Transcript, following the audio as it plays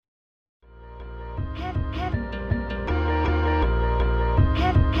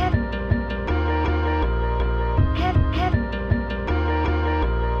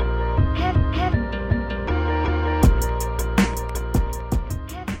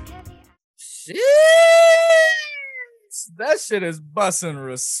That shit is busting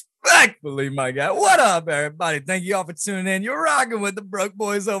respectfully, my guy. What up, everybody? Thank you all for tuning in. You're rocking with the Broke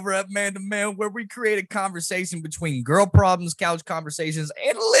Boys over at Man to Man, where we create a conversation between girl problems, couch conversations,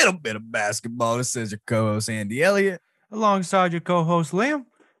 and a little bit of basketball. This is your co-host, Andy Elliott. Alongside your co-host, Liam,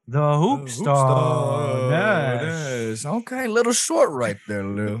 the Hoop Star. Nash. Okay, little short right there,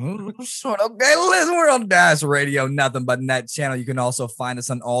 little short. Okay, listen, we're on Dash Radio, nothing but net channel. You can also find us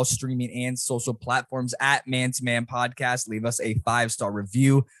on all streaming and social platforms at Man to Man Podcast. Leave us a 5-star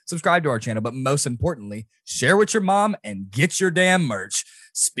review, subscribe to our channel, but most importantly, share with your mom and get your damn merch.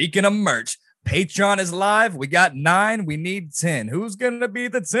 Speaking of merch, Patreon is live. We got 9. We need 10. Who's going to be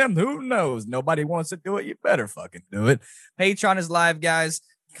the 10th? Who knows? Nobody wants to do it. You better fucking do it. Patreon is live, guys.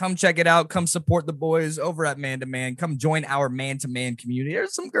 Come check it out. Come support the boys over at Man to Man. Come join our Man to Man community.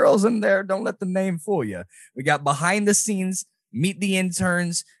 There's some girls in there. Don't let the name fool you. We got behind the scenes, meet the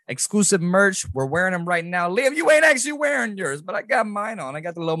interns, exclusive merch. We're wearing them right now. Liam, you ain't actually wearing yours, but I got mine on. I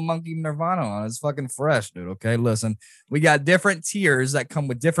got the little monkey Nirvana on. It's fucking fresh, dude. Okay, listen. We got different tiers that come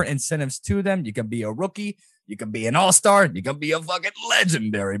with different incentives to them. You can be a rookie. You can be an all-star. You can be a fucking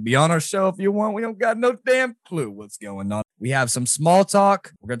legendary. Be on our show if you want. We don't got no damn clue what's going on. We have some small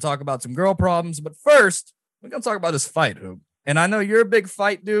talk. We're going to talk about some girl problems. But first, we're going to talk about this fight, Hoop. And I know you're a big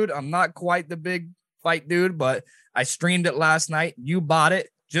fight dude. I'm not quite the big fight dude, but I streamed it last night. You bought it.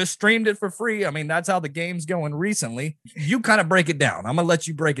 Just streamed it for free. I mean, that's how the game's going recently. You kind of break it down. I'm going to let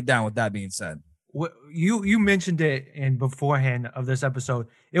you break it down with that being said. You mentioned it in beforehand of this episode.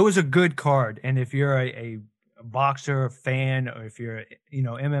 It was a good card. And if you're a boxer fan, or if you're,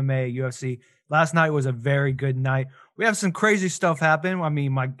 MMA, UFC, last night was a very good night. We have some crazy stuff happen. I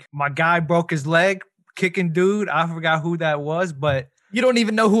mean, my guy broke his leg kicking dude. I forgot who that was, but you don't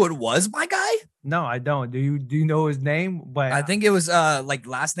even know who it was, my guy? No, I don't. Do you know his name? But I think it was like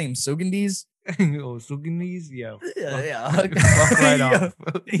last name Sugandis. Oh, Sugandis? Yeah. Fuck right off.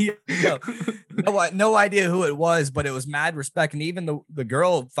 No idea who it was, but it was mad respect. And even the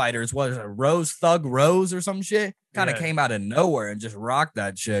girl fighters, was it Thug Rose or some shit? Kind of came out of nowhere and just rocked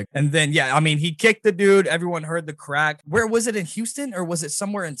that chick. And then, I mean, he kicked the dude. Everyone heard the crack. Where was it, in Houston or was it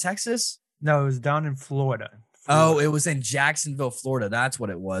somewhere in Texas? No, it was down in Florida. Oh, it was in Jacksonville, Florida. That's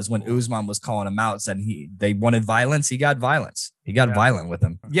what it was. When Usman was calling him out, said they wanted violence. He got violence. He got violent with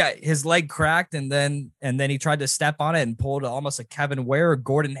him. Yeah, his leg cracked, and then he tried to step on it and pulled almost a Kevin Ware or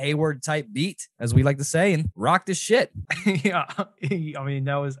Gordon Hayward type beat, as we like to say, and rocked his shit. Yeah, I mean,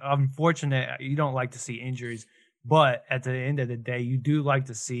 that was unfortunate. You don't like to see injuries, but at the end of the day, you do like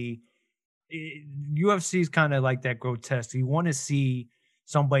to see. UFC is kind of like that grotesque. You want to see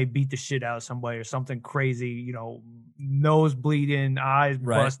somebody beat the shit out of somebody or something crazy, nose bleeding, eyes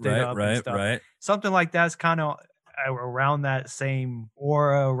busted up and stuff. Right. Something like that's kind of around that same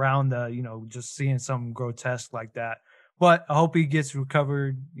aura around the, just seeing something grotesque like that. But I hope he gets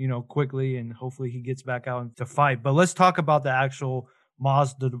recovered, quickly, and hopefully he gets back out to fight. But let's talk about the actual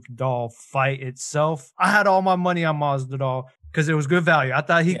Masvidal fight itself. I had all my money on Masvidal because it was good value. I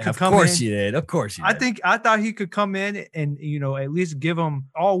thought he could come in. Of course you did. I thought he could come in and, at least give him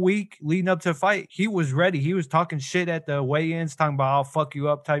all week leading up to the fight. He was ready. He was talking shit at the weigh-ins, talking about I'll fuck you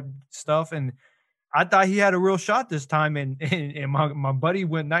up type stuff. And I thought he had a real shot this time. And my buddy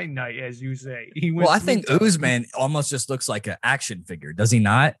went night-night, as you say. I think Usman almost just looks like an action figure. Does he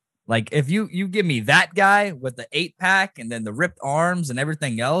not? Like, if you give me that guy with the 8-pack and then the ripped arms and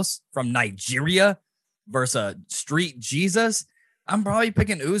everything else from Nigeria versus Street Jesus, I'm probably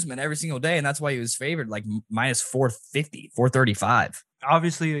picking Usman every single day, and that's why he was favored like minus 450, 435.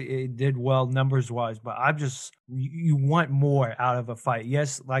 Obviously, it did well numbers-wise, but you want more out of a fight.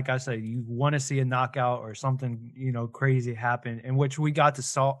 Yes, like I said, you want to see a knockout or something, crazy happen, in which we got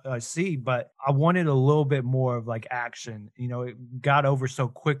to see, but I wanted a little bit more of like action. It got over so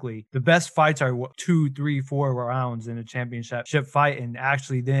quickly. The best fights are 2, 3, 4 rounds in a championship fight, and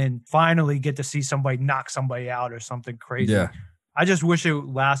actually then finally get to see somebody knock somebody out or something crazy. Yeah. I just wish it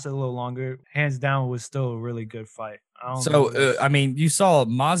lasted a little longer. Hands down, it was still a really good fight. I mean, you saw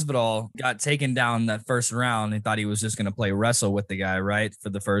Masvidal got taken down that first round and thought he was just going to play wrestle with the guy, right?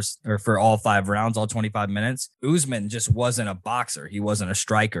 For all 5 rounds, all 25 minutes. Usman just wasn't a boxer. He wasn't a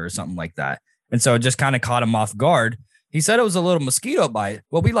striker or something like that. And so it just kind of caught him off guard. He said it was a little mosquito bite.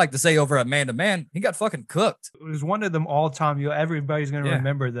 Well, we like to say over at Man to Man, he got fucking cooked. It was one of them all-time. everybody's going to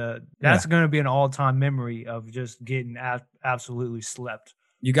remember that's going to be an all-time memory of just getting absolutely slept.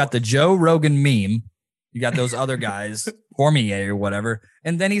 You got the Joe Rogan meme You got those other guys, Cormier or whatever.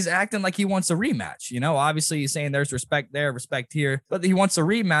 And then he's acting like he wants a rematch. You know, obviously he's saying there's respect there, respect here, but he wants a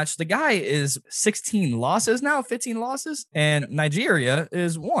rematch. The guy is 16 losses now, 15 losses, and Nigeria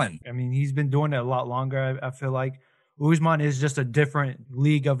is 1. I mean, he's been doing it a lot longer. I feel like Usman is just a different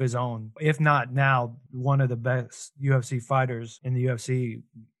league of his own. If not now, one of the best UFC fighters in the UFC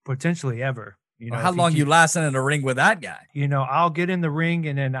potentially ever. You know, how long you lasting in the ring with that guy? You know, I'll get in the ring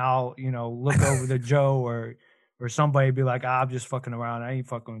and then I'll, you know, look over to Joe or somebody be like, I'm just fucking around. I ain't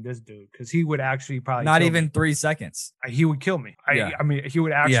fucking with this dude. Because he would actually probably not even 3 seconds. He would kill me. I mean, he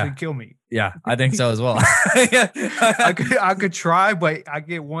would actually kill me. Yeah, I think so as well. I could try, but I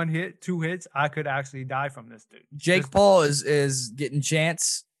get 1 hit, 2 hits, I could actually die from this dude. Jake Paul is getting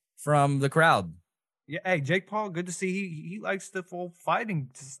chants from the crowd. Yeah, hey, Jake Paul, good to see he likes the full fighting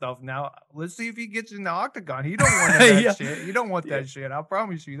stuff now. Let's see if he gets in the octagon. He don't want that shit. You don't want that shit. I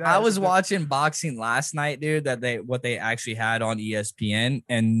promise you that. I was watching boxing last night, dude, what they actually had on ESPN,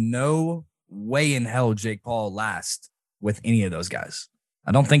 and no way in hell Jake Paul lasts with any of those guys.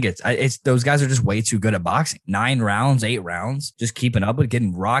 I don't think it's those guys are just way too good at boxing. 9 rounds, 8 rounds, just keeping up with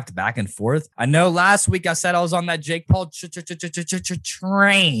getting rocked back and forth. I know last week I said I was on that Jake Paul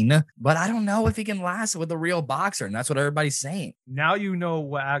train, but I don't know if he can last with a real boxer, and that's what everybody's saying. Now you know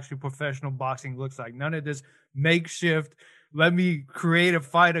what actually professional boxing looks like. None of this makeshift. Let me create a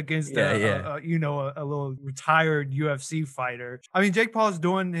fight against a little retired UFC fighter. I mean, Jake Paul's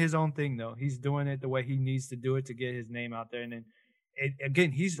doing his own thing though. He's doing it the way he needs to do it to get his name out there, and then.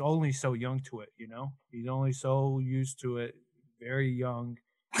 Again, he's only so young to it, you know? He's only so used to it, very young.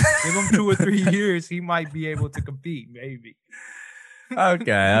 Give him 2 or 3 years, he might be able to compete, maybe.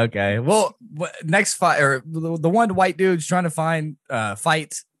 Okay. Well, next fight, or the one white dude's trying to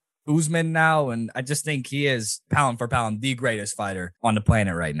fight Usman now, and I just think he is pound for pound the greatest fighter on the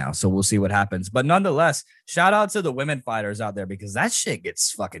planet right now. So we'll see what happens. But nonetheless, shout out to the women fighters out there, because that shit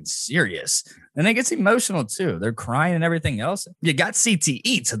gets fucking serious. And it gets emotional too. They're crying and everything else. You got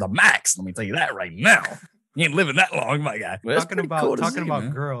CTE to the max. Let me tell you that right now. You ain't living that long, my guy. Talking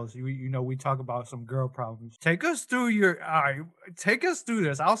about girls, you know, we talk about some girl problems. Take us through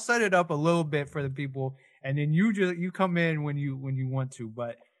this. I'll set it up a little bit for the people, and then you come in when you want to.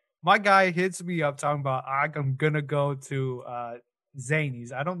 But my guy hits me up talking about I'm gonna go to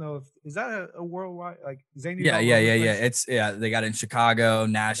Zanies. I don't know is that a worldwide like Zanies? Yeah. They got it in Chicago,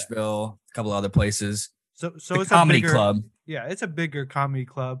 Nashville, a couple other places. So it's a comedy club. Yeah, it's a bigger comedy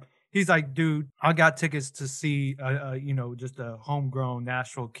club. He's like, dude, I got tickets to see just a homegrown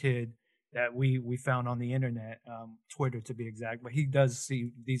Nashville kid that we found on the internet, Twitter to be exact. But he does see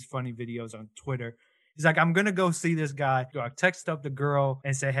these funny videos on Twitter. He's like, I'm going to go see this guy. I text up the girl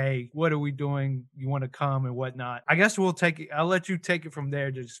and say, hey, what are we doing? You want to come and whatnot? I guess we'll take it. I'll let you take it from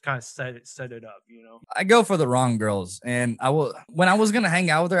there to just kind of set it up, you know? I go for the wrong girls. And when I was going to hang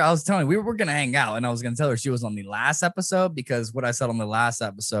out with her, I was telling her we were going to hang out, and I was going to tell her she was on the last episode, because what I said on the last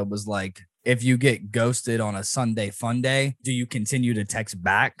episode was like, if you get ghosted on a Sunday fun day, do you continue to text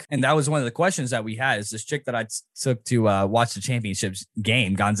back? And that was one of the questions that we had. Is this chick that I took to watch the championships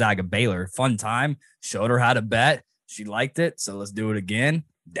game, Gonzaga Baylor, fun time, showed her how to bet. She liked it. So let's do it again.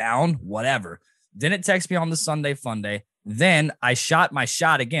 Down, whatever. Didn't text me on the Sunday fun day. Then I shot my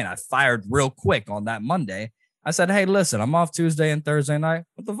shot again. I fired real quick on that Monday. I said, hey, listen, I'm off Tuesday and Thursday night.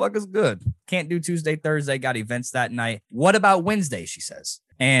 What the fuck is good? Can't do Tuesday, Thursday. Got events that night. What about Wednesday? She says.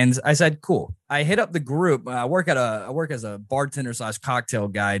 And I said, cool. I hit up the group. I work as a bartender / cocktail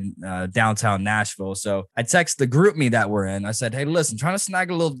guy downtown Nashville. So I text the group me that we're in. I said, hey, listen, trying to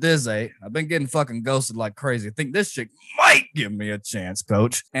snag a little dizzy. I've been getting fucking ghosted like crazy. I think this chick might give me a chance,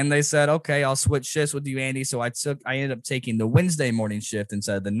 coach. And they said, okay, I'll switch shifts with you, Andy. So I ended up taking the Wednesday morning shift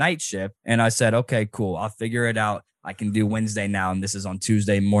instead of the night shift. And I said, okay, cool. I'll figure it out. I can do Wednesday now, and this is on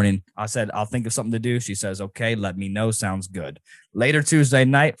Tuesday morning. I said, I'll think of something to do. She says, okay, let me know. Sounds good. Later Tuesday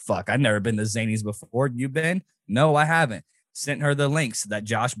night, fuck, I've never been to Zanies before. You been? No, I haven't. Sent her the links to that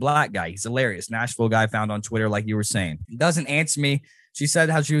Josh Black guy. He's hilarious. Nashville guy found on Twitter, like you were saying. He doesn't answer me. She said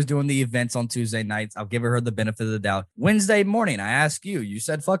how she was doing the events on Tuesday nights. I'll give her the benefit of the doubt. Wednesday morning, I asked you. You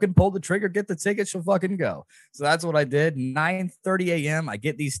said fucking pull the trigger, get the tickets, she'll fucking go. So that's what I did. 9:30 a.m. I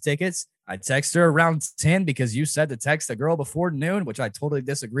get these tickets. I text her around 10 because you said to text a girl before noon, which I totally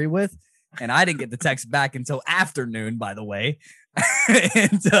disagree with. And I didn't get the text back until afternoon, by the way.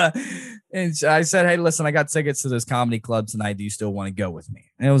 and I said, hey, listen, I got tickets to this comedy club tonight. Do you still want to go with me?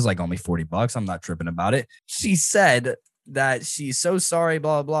 And it was like only $40. I'm not tripping about it. She said that she's so sorry,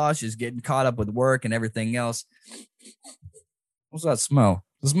 blah, blah, blah. She's getting caught up with work and everything else. What's that smell?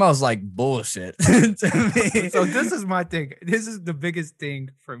 It smells like bullshit to me. So this is my thing. This is the biggest thing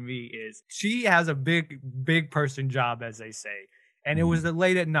for me is she has a big person job, as they say. And it was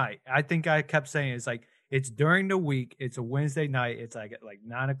late at night. I think I kept saying it's like it's during the week. It's a Wednesday night. It's like at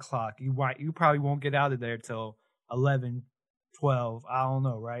 9 o'clock. You probably won't get out of there till 11, 12. I don't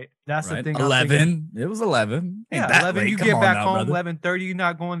know, right? That's the thing. 11. It was 11. Yeah, 11. You get back home 11:30. You're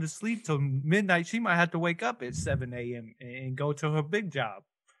not going to sleep till midnight. She might have to wake up at 7 a.m. and go to her big job.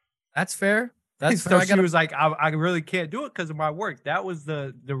 That's fair. That's so fair. She was like, I really can't do it because of my work. That was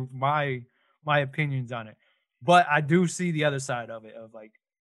my opinions on it. But I do see the other side of it of like,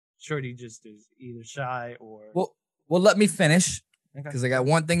 Shorty just is either shy or. Well, let me finish because I got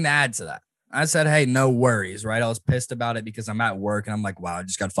one thing to add to that. I said, hey, no worries, right? I was pissed about it because I'm at work and I'm like, wow, I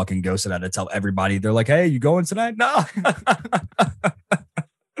just got fucking ghosted. I had to tell everybody. They're like, hey, you going tonight? No.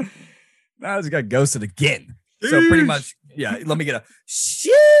 No, I just got ghosted again. So pretty much, yeah, let me get a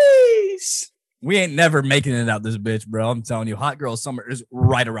sheesh. We ain't never making it out this bitch, bro. I'm telling you, hot girl summer is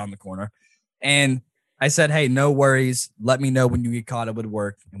right around the corner. And I said, hey, no worries. Let me know when you get caught up with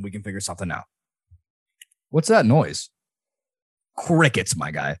work and we can figure something out. What's that noise? Crickets,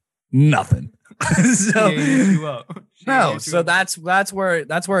 my guy. Nothing. So that's where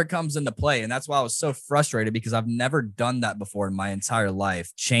it comes into play. And that's why I was so frustrated because I've never done that before in my entire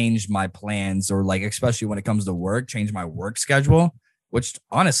life. Changed my plans or like, especially when it comes to work, change my work schedule, which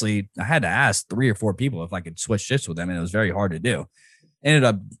honestly, I had to ask 3 or 4 people if I could switch shifts with them. And it was very hard to do. Ended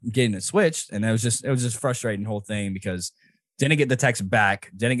up getting it switched, and it was just frustrating the whole thing because didn't get the text back,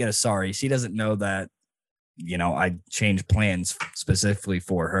 didn't get a sorry. She doesn't know that, I changed plans specifically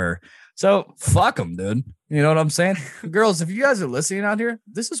for her. So fuck them, dude. You know what I'm saying? Girls, if you guys are listening out here,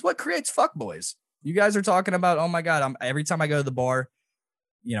 this is what creates fuckboys. You guys are talking about, oh my God, every time I go to the bar,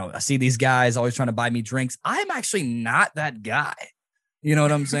 I see these guys always trying to buy me drinks. I'm actually not that guy. You know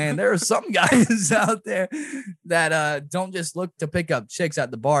what I'm saying? There are some guys out there that don't just look to pick up chicks at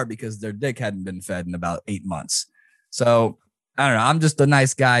the bar because their dick hadn't been fed in about 8 months. So I don't know. I'm just a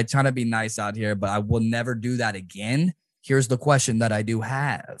nice guy trying to be nice out here, but I will never do that again. Here's the question that I do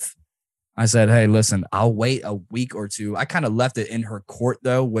have. I said, hey, listen, I'll wait a week or 2. I kind of left it in her court,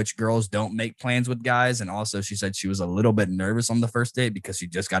 though, which girls don't make plans with guys. And also she said she was a little bit nervous on the first date because she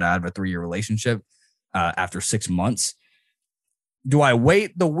just got out of a 3-year relationship after 6 months. Do I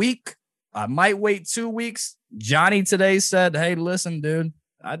wait the week? I might wait 2 weeks. Johnny today said, hey, listen, dude,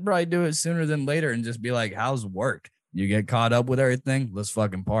 I'd probably do it sooner than later and just be like, how's work? You get caught up with everything? Let's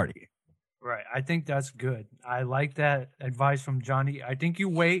fucking party. Right. I think that's good. I like that advice from Johnny. I think you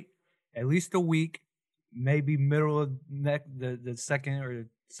wait at least a week, maybe middle of the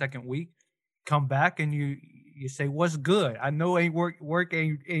second week. Come back and you say, what's good? I know ain't work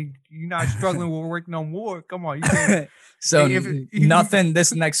ain't you're not struggling with work no more. Come on. You so nothing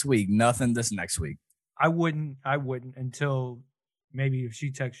this next week. Nothing this next week. I wouldn't until maybe if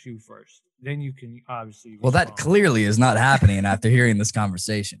she texts you first. Then you can obviously respond. Well, that clearly is not happening after hearing this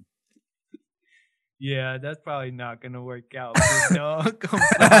conversation. Yeah, that's probably not gonna work out. Dog,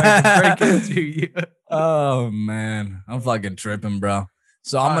 I'm break into you. Oh man, I'm fucking tripping, bro.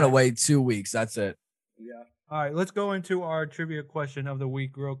 So I'm gonna wait 2 weeks. That's it. Yeah. All right, let's go into our trivia question of the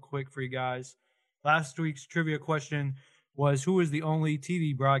week real quick for you guys. Last week's trivia question was, who is the only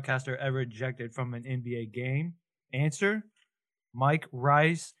TV broadcaster ever ejected from an NBA game? Answer, Mike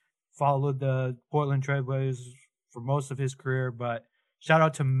Rice. Followed the Portland Trailblazers for most of his career, but shout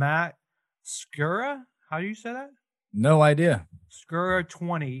out to Matt Skura. How do you say that? No idea. Skura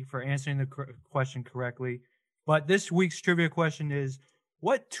 20 for answering the question correctly. But this week's trivia question is,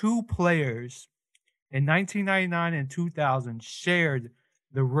 what 2 players in 1999 and 2000 shared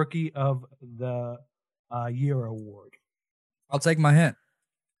the Rookie of the Year award? I'll take my hint.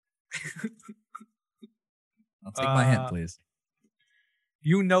 I'll take my hint, please.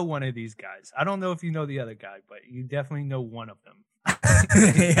 You know one of these guys. I don't know if you know the other guy, but you definitely know one of them.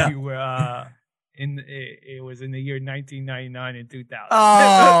 Yeah. You were it was in the year 1999 and 2000.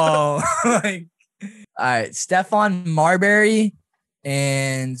 Oh. All right, Stephon Marbury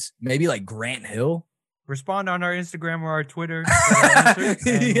and maybe like Grant Hill. Respond on our Instagram or our Twitter and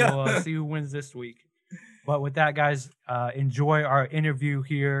we'll see who wins this week. But with that, guys, enjoy our interview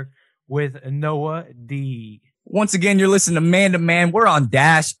here with Noah D. Once again, you're listening to Man to Man. We're on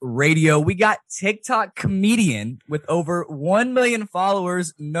Dash Radio. We got TikTok comedian with over 1 million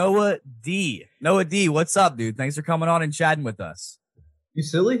followers, Noah D. Noah D, what's up, dude? Thanks for coming on and chatting with us. You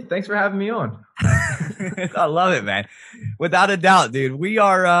silly? Thanks for having me on. I love it, man. Without a doubt, dude. We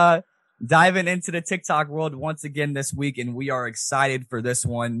are diving into the TikTok world once again this week, and we are excited for this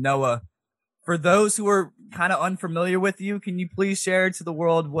one. Noah, for those who are kind of unfamiliar with you, can you please share to the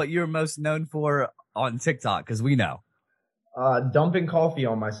world what you're most known for on TikTok? Because we know. Dumping coffee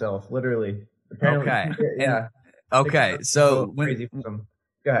on myself, literally. Apparently, Okay. yeah. Okay. So crazy for some.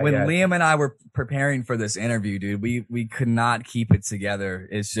 Go ahead, when go ahead. Liam and I were preparing for this interview, dude, we could not keep it together.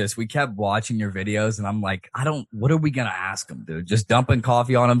 It's just we kept watching your videos, and I'm like, what are we gonna ask him, dude? Just dumping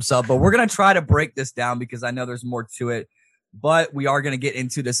coffee on himself. But we're gonna try to break this down because I know there's more to it. But we are gonna get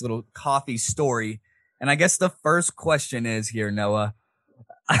into this little coffee story. And I guess the first question is here, Noah.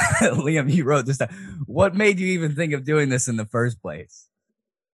 Liam, you wrote this down. What made you even think of doing this in the first place?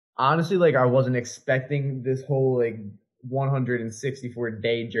 Honestly, like I wasn't expecting this whole like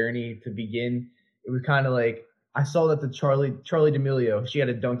 164-day journey to begin. It was kind of like I saw that the Charli D'Amelio, she had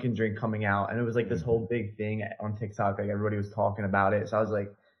a Dunkin' drink coming out, and it was like this whole big thing on TikTok. Like everybody was talking about it. So I was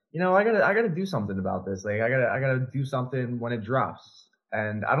like, I gotta do something about this. Like I gotta do something when it drops.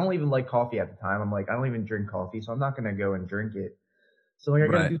 And I don't even like coffee at the time. I'm like, I don't even drink coffee, so I'm not gonna go and drink it. So like I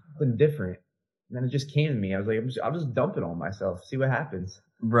gotta do something different. And then it just came to me. I was like, I'll just dump it on myself, see what happens.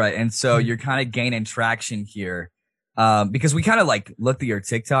 Right. And so you're kind of gaining traction here. Because we kind of like looked at your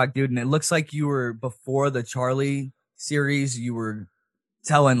TikTok, dude, and it looks like you were before the Charli series, you were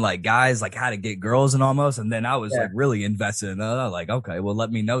telling like guys like how to get girls and almost, and then I was like really invested in like, okay, well,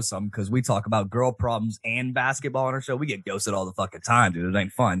 let me know something, because we talk about girl problems and basketball on our show. We get ghosted all the fucking time, dude. It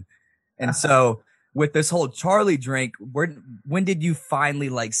ain't fun. And so with this whole Charli drink, when did you finally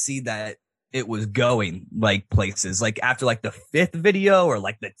like see that it was going like places, like after like the 5th video or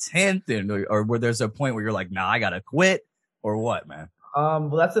like the 10th, and or where there's a point where you're like, nah, I gotta quit, or what, man?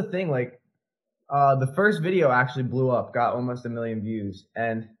 Well, that's the thing. Like, the first video actually blew up, got almost 1 million views,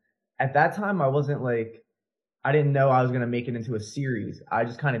 and at that time, I didn't know I was gonna make it into a series. I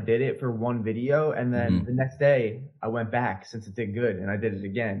just kind of did it for one video, and then the next day I went back since it did good, and I did it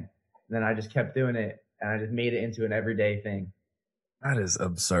again. And then I just kept doing it, and I just made it into an everyday thing. That is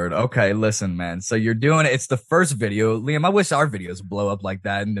absurd. Okay, listen, man. So you're doing it. It's the first video. Liam, I wish our videos blow up like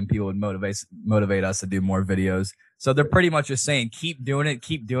that, and then people would motivate us to do more videos. So they're pretty much just saying, keep doing it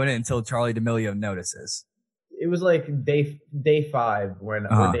until Charli D'Amelio notices. It was like day 5 or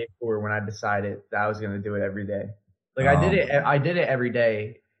day 4 when I decided that I was going to do it every day. Like I did it every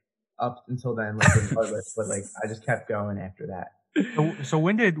day up until then, like regardless, but like I just kept going after that. So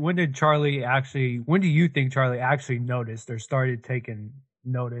when do you think Charli actually noticed or started taking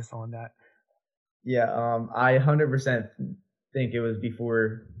notice on that? Yeah, I 100% think it was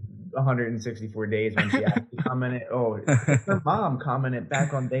before 164 days when she actually commented. Oh, her mom commented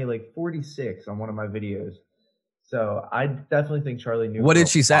back on day like 46 on one of my videos. So I definitely think Charli knew. What did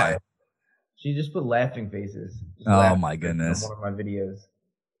she say? She just put laughing faces. Oh my goodness! On one of my videos.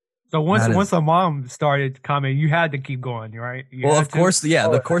 So once the mom started commenting, you had to keep going, right? Of course,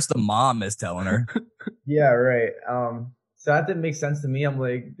 the mom is telling her. Yeah, right. So that didn't make sense to me. I'm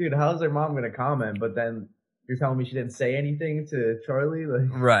like, dude, how's their mom gonna comment? But then you're telling me she didn't say anything to Charli,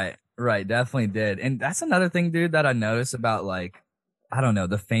 like. Right, definitely did. And that's another thing, dude, that I noticed about, like, I don't know,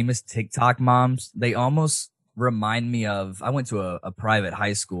 the famous TikTok moms. They almost remind me of, I went to a private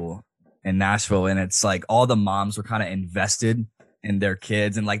high school in Nashville, and it's like all the moms were kind of invested in their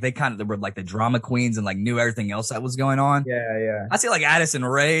kids, and like they were like the drama queens and like knew everything else that was going on. Yeah. I see like Addison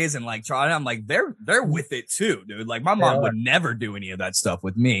Rae's and like Charli. I'm like, they're with it too, dude. Like my mom would never do any of that stuff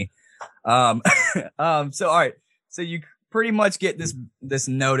with me. So all right, so you pretty much get this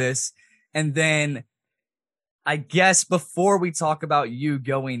notice, and then I guess before we talk about you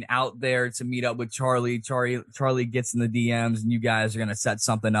going out there to meet up with Charli gets in the DMs and you guys are going to set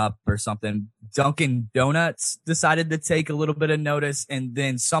something up or something. Dunkin' Donuts decided to take a little bit of notice, and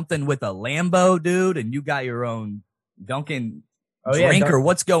then something with a Lambo, dude, and you got your own Dunkin' drink, or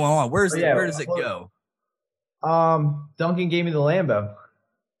what's going on? Where does it go? Dunkin' gave me the Lambo.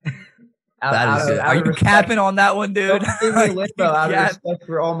 Are you capping on that one, dude? Gave me the Lambo out of respect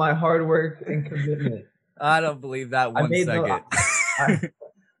for all my hard work and commitment. I don't believe that one second.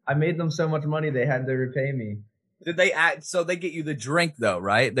 I made them so much money they had to repay me. Did they so they get you the drink though,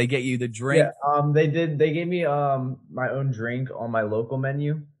 right? They get you the drink. Yeah, they did. They gave me my own drink on my local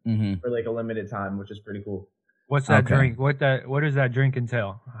menu for like a limited time, which is pretty cool. What's that drink? What does that drink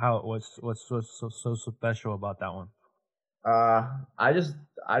entail? What's so special about that one? I just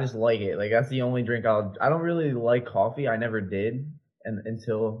like it. Like that's the only drink I don't really like coffee. I never did, and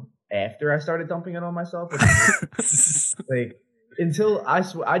until after I started dumping it on myself. Like until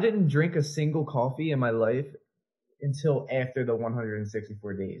I didn't drink a single coffee in my life until after the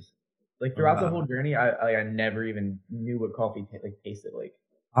 164 days. Like throughout the whole journey, I never even knew what coffee tasted like.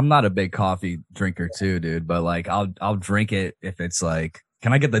 I'm not a big coffee drinker too, dude, but like I'll drink it if it's like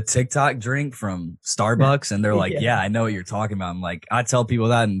can I get the TikTok drink from Starbucks? And they're like, yeah, I know what you're talking about. I'm like, I tell people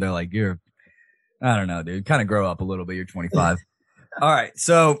that and they're like, I don't know, dude, kind of grow up a little bit. You're 25. All right.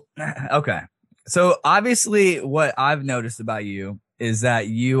 So, okay. So obviously what I've noticed about you is that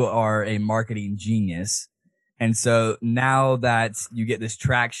you are a marketing genius. And so now that you get this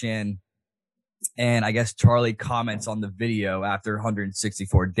traction and I guess Charlie comments on the video after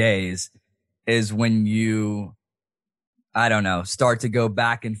 164 days is when you, I don't know, start to go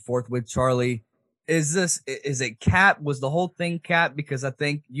back and forth with Charlie. Is it cap? Was the whole thing cap? Because I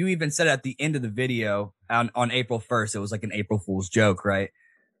think you even said at the end of the video on April 1st, it was like an April Fool's joke, right?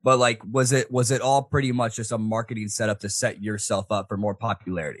 But like, was it all pretty much just a marketing setup to set yourself up for more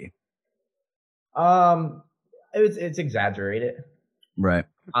popularity? It's exaggerated. Right.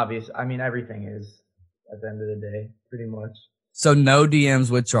 Obvious. I mean, everything is at the end of the day, pretty much. So no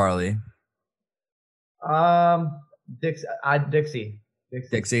DMs with Charlie. Dixie.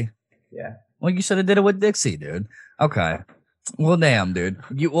 Yeah. Well, you should have did it with Dixie, dude. Okay. Well, damn, dude.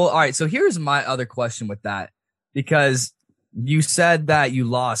 All right. So here's my other question with that, because you said that you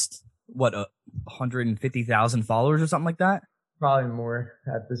lost 150,000 followers or something like that. Probably more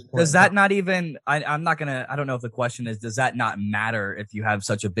at this point. Does that not even? I don't know if the question is, does that not matter if you have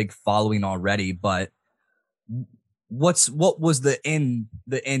such a big following already? But what was the end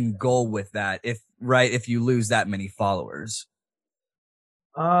goal with that? If you lose that many followers,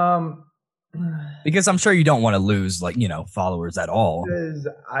 because I'm sure you don't want to lose followers at all. Because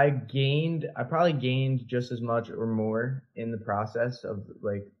I probably gained just as much or more in the process of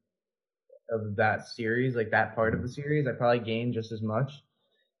that series, like that part of the series. I probably gained just as much,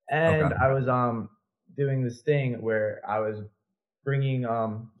 and okay. I was doing this thing where I was bringing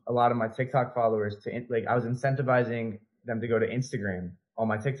a lot of my TikTok followers to I was incentivizing them to go to Instagram on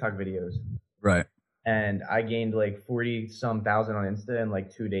my TikTok videos. Right. And I gained 40-some thousand on Insta in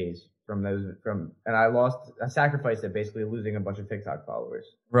 2 days and I sacrificed it, basically losing a bunch of TikTok followers.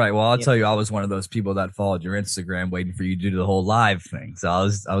 Right. Well, I'll tell you, I was one of those people that followed your Instagram waiting for you to do the whole live thing. So I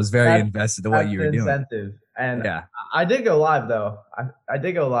was very invested in what you were doing. Incentive. And yeah, I did go live though. I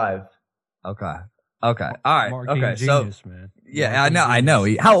did go live. Okay. All right. Marketing okay. Genius, So man. Yeah, I know.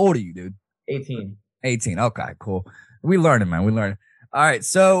 How old are you, dude? 18. 18. Okay, cool. We learning, man. We learning. All right.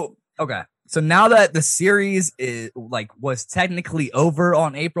 So, okay. So now that the series was technically over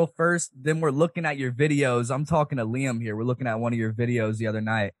on April 1st, then we're looking at your videos. I'm talking to Liam here. We're looking at one of your videos the other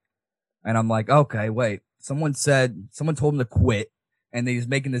night. And I'm like, okay, wait. Someone told him to quit. And then he's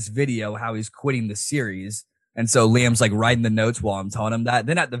making this video how he's quitting the series. And so Liam's writing the notes while I'm telling him that.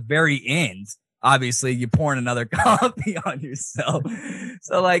 Then at the very end, obviously you're pouring another coffee on yourself.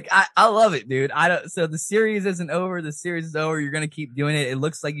 So I love it, dude. So the series isn't over. The series is over. You're going to keep doing it. It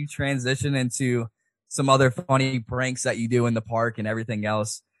looks like you transition into some other funny pranks that you do in the park and everything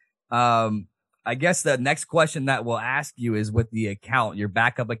else. I guess the next question that we'll ask you is with the account, your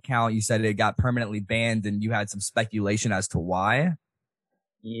backup account. You said it got permanently banned and you had some speculation as to why.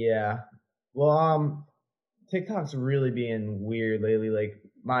 Yeah. Well, TikTok's really being weird lately.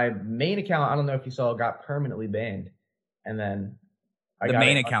 My main account, I don't know if you saw, got permanently banned, and then the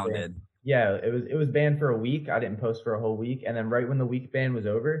main account did. Yeah, it was banned for a week. I didn't post for a whole week, and then right when the week ban was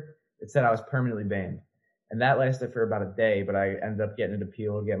over, it said I was permanently banned, and that lasted for about a day. But I ended up getting an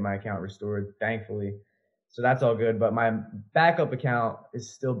appeal, getting my account restored, thankfully. So that's all good. But my backup account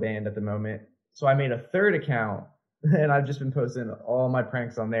is still banned at the moment. So I made a third account, and I've just been posting all my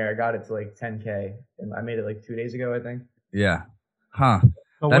pranks on there. I got it to 10K, and I made it 2 days ago, I think. Yeah. Huh.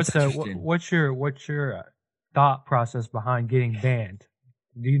 So what's your thought process behind getting banned?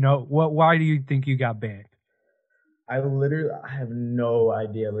 Do you know why do you think you got banned? I have no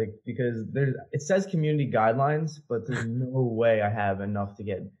idea. Because it says community guidelines, but there's no way I have enough to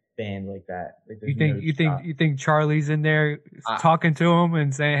get banned like that. You think Charlie's in there talking to him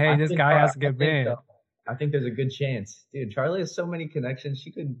and saying, "Hey, this guy has to get banned"? So. I think there's a good chance, dude. Charlie has so many connections.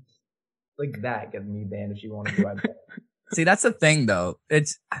 She could get me banned if she wanted to. See, that's the thing, though.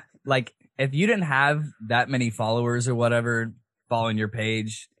 It's if you didn't have that many followers or whatever following your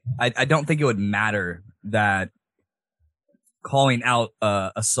page, I don't think it would matter that calling out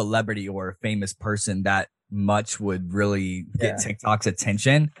a celebrity or a famous person that much would really get TikTok's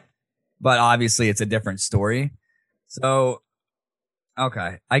attention. But obviously, it's a different story. So,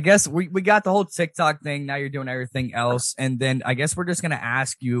 okay. I guess we got the whole TikTok thing. Now you're doing everything else. And then I guess we're just going to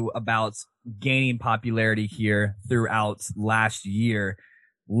ask you about gaining popularity here throughout last year.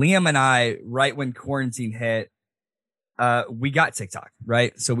 Liam and I, right when quarantine hit, we got TikTok,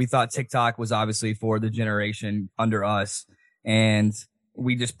 right? So we thought TikTok was obviously for the generation under us. And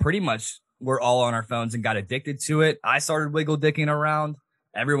we just pretty much were all on our phones and got addicted to it. I started wiggle dicking around.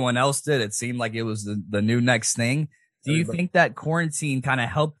 everyone else did. It seemed like it was the new next thing. Do you think that quarantine kind of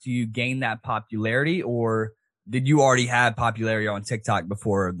helped you gain that popularity, or did you already have popularity on TikTok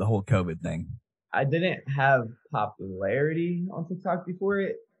before the whole COVID thing? I didn't have popularity on TikTok before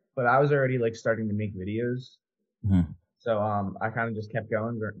it, but I was already like starting to make videos. Mhm. So I kind of just kept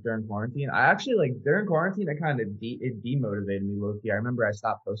going during quarantine. I actually like during quarantine, it kind of it demotivated me low key. I remember I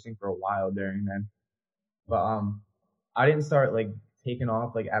stopped posting for a while during then, but I didn't start like taking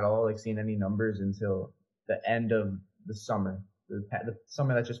off like at all, like seeing any numbers until the end of the summer, the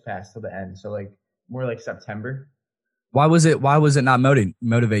summer that just passed till the end. So like more like September. Why was it not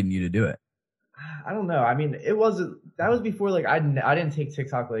motivating you to do it? I don't know. I mean, that was before like I didn't take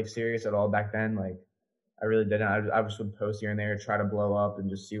TikTok like serious at all back then. Like I really didn't. I just would post here and there, try to blow up and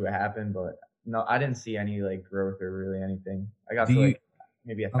just see what happened. But no, I didn't see any like growth or really anything. I got like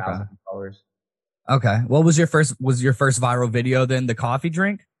maybe 1,000 followers. Okay. What was your first viral video then? The coffee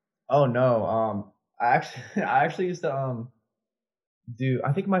drink? Oh no. I actually used to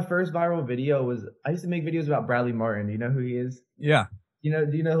I think my first viral video was I used to make videos about Bradley Martin. Do you know who he is? Yeah. Do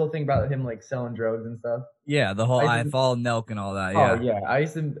you know the whole thing about him like selling drugs and stuff? Yeah, the whole I follow Nelk and all that. Yeah. Oh yeah, I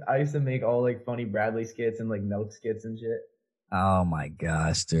used to make all like funny Bradley skits and like Nelk skits and shit. Oh my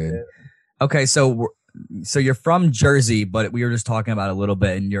gosh, dude. Yeah. Okay, so you're from Jersey, but we were just talking about it a little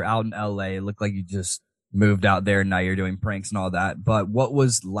bit, and you're out in LA. It looked like you just moved out there, and now you're doing pranks and all that. But what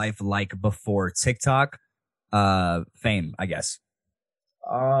was life like before TikTok fame, I guess?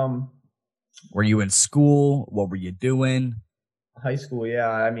 Were you in school? What were you doing? High school, yeah.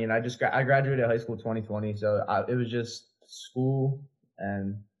 I mean, I graduated high school 2020, so it was just school,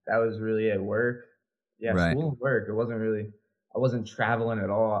 and that was really it. Work, yeah, right. School and work. I wasn't traveling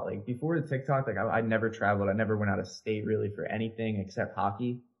at all. Like before the TikTok, like I never traveled. I never went out of state really for anything except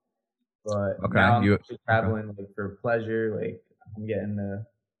hockey. But now I'm traveling like for pleasure. Like I'm getting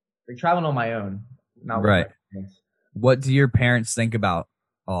like traveling on my own, not right. With my parents. What do your parents think about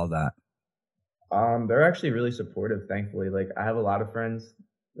all that? They're actually really supportive, thankfully. Like I have a lot of friends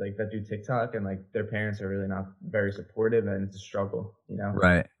like that do TikTok, and like their parents are really not very supportive, and it's a struggle, you know?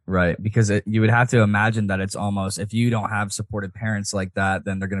 Right. Because you would have to imagine that it's almost, if you don't have supportive parents like that,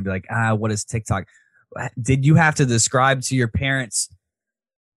 then they're going to be like, what is TikTok? Did you have to describe to your parents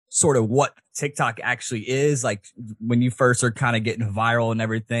sort of what TikTok actually is? Like when you first are kind of getting viral and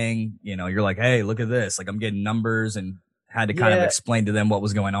everything, you know, you're like, hey, look at this. Like I'm getting numbers, and had to kind of explain to them what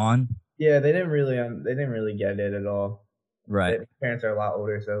was going on. Yeah, they didn't really get it at all. Right. Their parents are a lot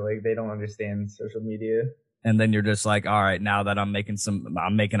older, so like they don't understand social media. And then you're just like, all right, now that I'm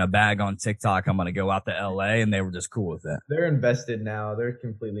making a bag on TikTok, I'm gonna go out to LA, and they were just cool with it. They're invested now. They're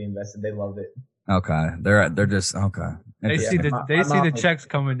completely invested. They love it. Okay. They're just okay. They see the checks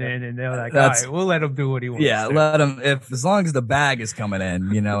coming in, and they're like, all right, we'll let him do what he wants. Yeah, let him, as long as the bag is coming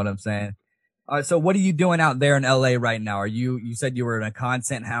in, you know what I'm saying? All right, so what are you doing out there in LA right now? You said you were in a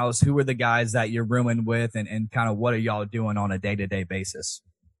content house. Who are the guys that you're rooming with, and kind of what are y'all doing on a day-to-day basis?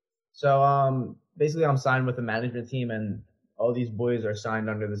 So basically I'm signed with a management team, and all these boys are signed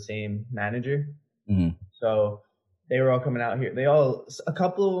under the same manager. Mm-hmm. So they were all coming out here. A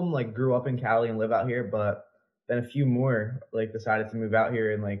couple of them like grew up in Cali and live out here, but then a few more like decided to move out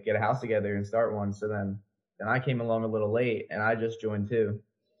here and like get a house together and start one. So then I came along a little late, and I just joined too.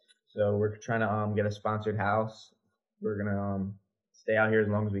 So we're trying to get a sponsored house. We're gonna stay out here as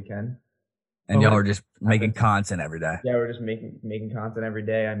long as we can. And y'all are just making content every day. Yeah, we're just making content every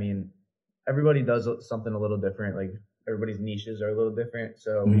day. I mean, everybody does something a little different. Like everybody's niches are a little different.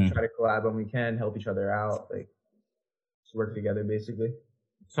 So we try to collab when we can, help each other out, like just work together basically.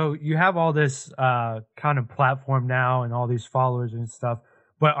 So you have all this kind of platform now and all these followers and stuff.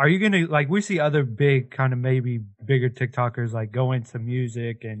 But are you going to, like, we see other big kind of maybe bigger TikTokers like go into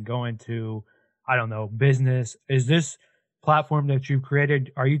music and go into, I don't know, business. Is this platform that you've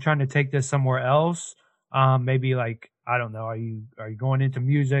created, are you trying to take this somewhere else? Maybe like, I don't know, are you going into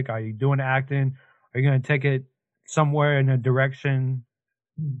music? Are you doing acting? Are you going to take it somewhere in a direction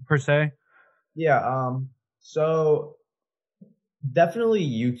per se? Yeah. So definitely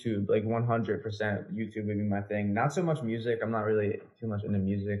YouTube, like 100% YouTube would be my thing. Not so much music. I'm not really too much into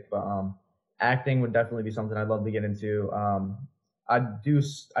music, but acting would definitely be something I'd love to get into. I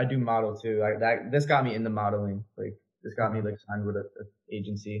do model too. This got me into modeling. Like this got me like signed with an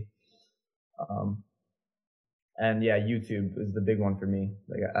agency. And yeah, YouTube is the big one for me.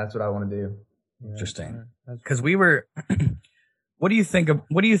 Like that's what I want to do. Interesting. Because we were. What do you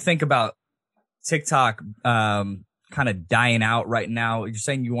think about TikTok? Kind of dying out right now. You're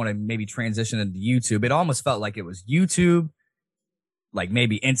saying you want to maybe transition into YouTube. It almost felt like it was YouTube, like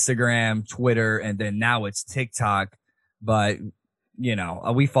maybe Instagram, Twitter, and then now it's TikTok. But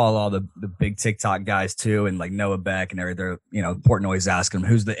we follow all the big TikTok guys too, and like Noah Beck and they're Portnoy's asking them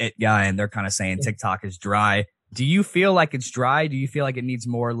who's the it guy, and they're kind of saying TikTok is dry. Do you feel like it's dry? Do you feel like it needs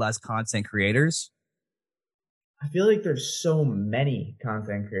more or less content creators? I feel like there's so many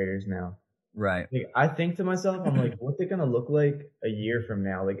content creators now. Right. Like, I think to myself, I'm like, what's it gonna look like a year from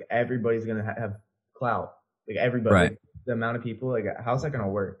now? Like everybody's gonna have clout. Like everybody, right. Like, the amount of people. Like how's that gonna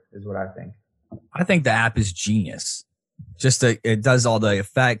work? Is what I think. I think the app is genius. It does all the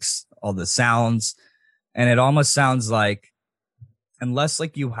effects, all the sounds, and it almost sounds like, unless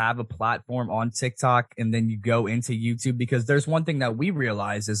like you have a platform on TikTok and then you go into YouTube, because there's one thing that we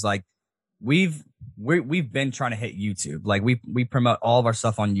realize is like we've been trying to hit YouTube. Like we promote all of our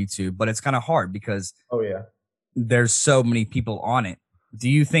stuff on YouTube, but it's kind of hard because there's so many people on it. Do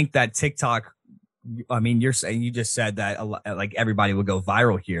you think that TikTok, I mean, you just said that like everybody will go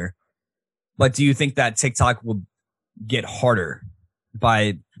viral here, but do you think that TikTok will get harder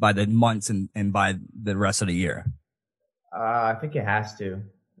by the months and by the rest of the year? I think it has to.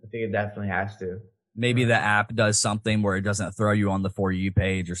 I think it definitely has to. Maybe the app does something where it doesn't throw you on the For You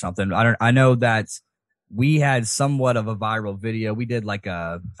page or something. I know that we had somewhat of a viral video. We did like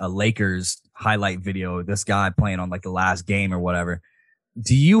a Lakers highlight video. This guy playing on like the last game or whatever.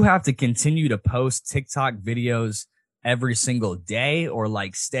 Do you have to continue to post TikTok videos every single day, or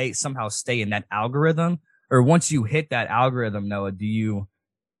like stay in that algorithm? Or once you hit that algorithm, Noah, do you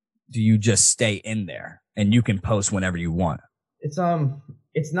just stay in there and you can post whenever you want?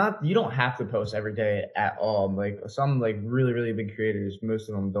 It's not, you don't have to post every day at all. Like some like really, really big creators, most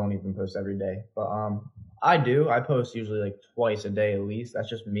of them don't even post every day. But I do. I post usually like twice a day at least. That's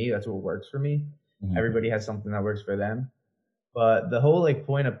just me. That's what works for me. Mm-hmm. Everybody has something that works for them. But the whole like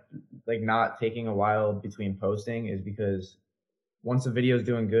point of like not taking a while between posting is because once a video is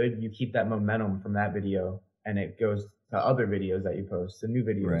doing good, you keep that momentum from that video and it goes to other videos that you post, to new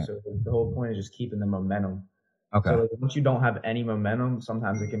videos. Right. So the whole point is just keeping the momentum. Okay. So like, once you don't have any momentum,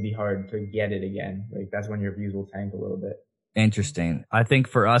 sometimes it can be hard to get it again. Like that's when your views will tank a little bit. Interesting. I think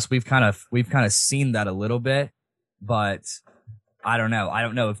for us, we've kind of seen that a little bit, but I don't know. I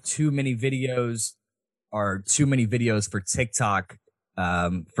don't know if too many videos for TikTok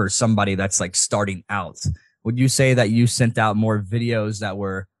for somebody that's like starting out. Would you say that you sent out more videos that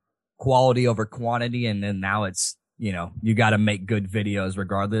were quality over quantity, and then now it's, you got to make good videos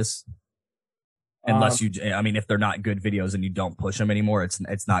regardless? Unless if they're not good videos and you don't push them anymore,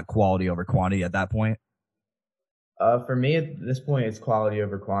 it's not quality over quantity at that point. For me at this point, it's quality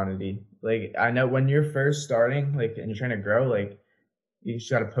over quantity. Like I know when you're first starting, like, and you're trying to grow, like you just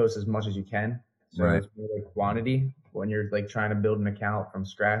got to post as much as you can. So right. It's more like quantity. When you're like trying to build an account from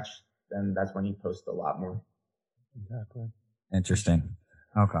scratch, then that's when you post a lot more. Exactly. Interesting.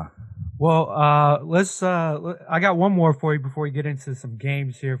 Okay. Well, let's. I got one more for you before we get into some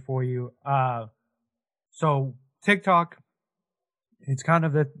games here for you. So TikTok, it's kind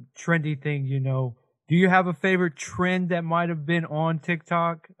of a trendy thing, Do you have a favorite trend that might have been on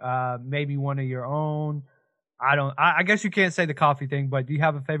TikTok? Maybe one of your own. I guess you can't say the coffee thing, but do you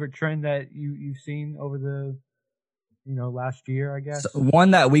have a favorite trend that you've seen over the, last year, I guess? So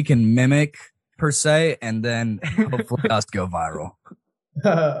one that we can mimic per se, and then hopefully us go viral.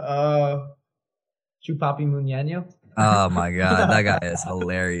 Chupapi Muñeño. Oh my God, that guy is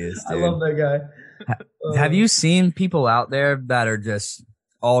hilarious, dude. I love that guy. Have you seen people out there that are just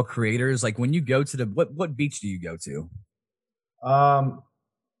all creators? Like when you go to what beach do you go to? Well,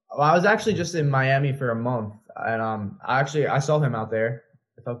 I was actually just in Miami for a month, and I saw him out there.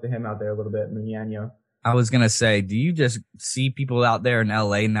 I talked to him out there a little bit, Muñeño. I was gonna say, do you just see people out there in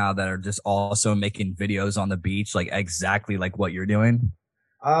LA now that are just also making videos on the beach, like exactly like what you're doing?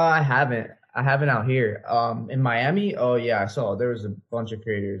 I haven't out here. In Miami, oh yeah, I saw there was a bunch of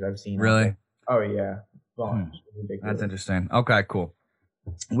creators I've seen. Really? Oh yeah, bunch. That's interesting. Okay, cool.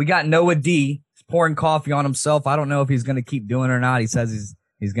 We got Noah D. He's pouring coffee on himself. I don't know if he's gonna keep doing it or not. He says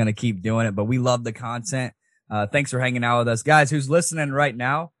he's gonna keep doing it, but we love the content. Thanks for hanging out with us, guys. Who's listening right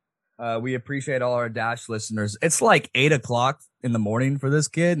now? We appreciate all our Dash listeners. It's like 8 o'clock in the morning for this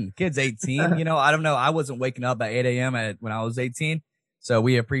kid, and the kid's 18. I don't know. I wasn't waking up at 8 a.m. when I was 18. So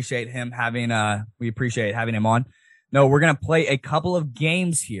we appreciate him having him on. No, we're going to play a couple of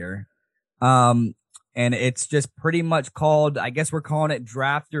games here. And it's just pretty much called, I guess we're calling it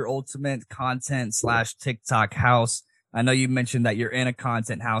Draft Your Ultimate Content / TikTok House. I know you mentioned that you're in a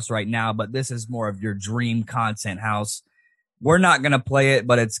content house right now, but this is more of your dream content house. We're not going to play it,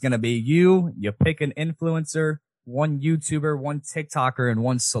 but it's going to be you pick an influencer, one YouTuber, one TikToker, and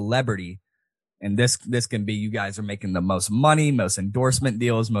one celebrity. And this can be, you guys are making the most money, most endorsement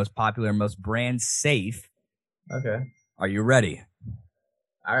deals, most popular, most brand safe. Okay. Are you ready?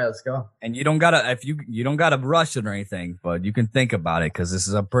 All right, let's go. And you don't gotta you don't gotta rush it or anything, but you can think about it because this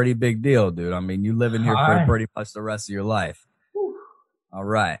is a pretty big deal, dude. I mean, you live in here All for right. pretty much the rest of your life. Whew. All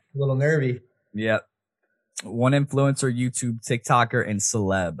right. A little nervy. Yep. One influencer, YouTube, TikToker, and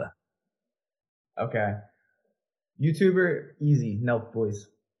celeb. Okay. YouTuber, easy. Nelk Boys.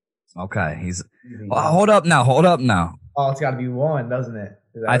 Okay. He's Easy. hold up now. Oh, it's got to be one, doesn't it?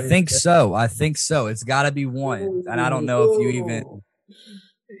 Is that I what you think said? so. It's gotta be one. And I don't know if you even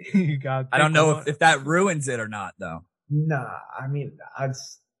You got. I don't know if that ruins it or not though. Nah, I mean, I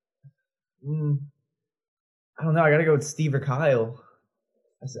don't know. I gotta go with Steve or Kyle.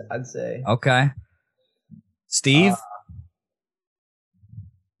 I'd say. Okay. Steve?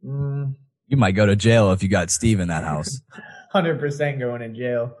 You might go to jail if you got Steve in that house. 100% going in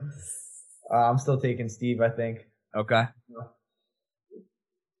jail. I'm still taking Steve, I think. Okay.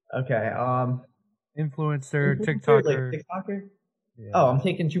 Okay. Influencer, Like TikToker. TikToker? Yeah. Oh, I'm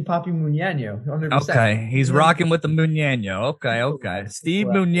taking Chupapi Muñano. 100%. Okay. He's rocking with the Muñeño. Okay. Steve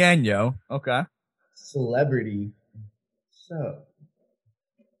Muñeño. Okay. Celebrity. So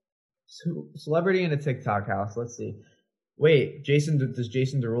celebrity in a TikTok house. Let's see. Wait, does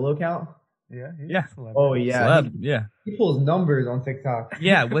Jason Derulo count? Yeah. he's Yeah. a celebrity. Oh yeah, Celeb. Yeah. he pulls numbers on TikTok.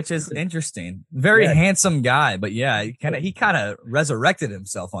 Yeah, which is interesting. Very Yeah. handsome guy, but yeah, he kind of resurrected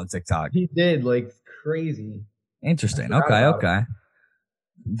himself on TikTok. He did like crazy. Interesting. I forgot Okay.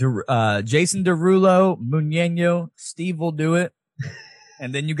 about Jason Derulo, Muñeño, Steve will do it.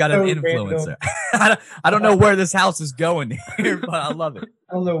 And then you got an So influencer. I don't know where this house is going here, but I love it.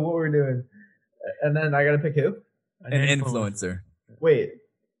 I don't know what we're doing. And then I gotta pick who? An influencer. Wait.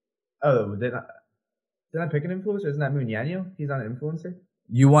 Oh, did I pick an influencer? Isn't that Muñano? He's not an influencer.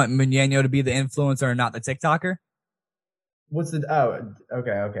 You want Muñeño to be the influencer and not the TikToker? What's the? Oh,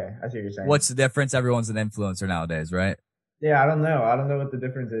 okay. I see what you're saying. What's the difference? Everyone's an influencer nowadays, right? Yeah, I don't know. I don't know what the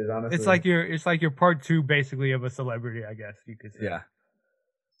difference is. Honestly, It's like your part two, basically, of a celebrity, I guess you could say. Yeah.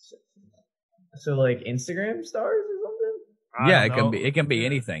 So like Instagram stars or something. I It don't can know. be. It can be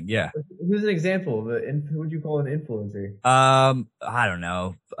anything. Yeah. Who's an example of who would you call an influencer? I don't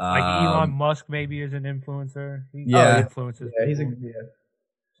know. Like Elon Musk maybe is an influencer. Yeah. Influences. Yeah, he's a people, yeah.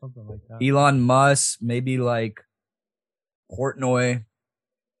 something like that. Elon Musk, maybe like Portnoy.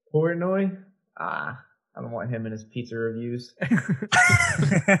 Portnoy. I don't want him in his pizza reviews.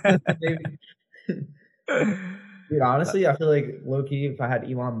 Maybe. Dude, honestly, I feel like low key, if I had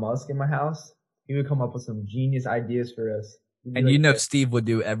Elon Musk in my house, he would come up with some genius ideas for us. He'd be And like, you know Steve would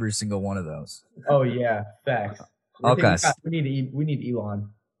do every single one of those. Oh yeah, facts. Okay. We need Elon.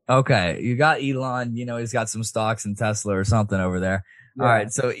 Okay, you got Elon. You know he's got some stocks in Tesla or something over there. Yeah. All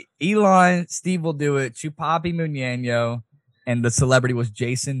right, so Elon, Steve will do it. Chupapi Muñeño, and the celebrity was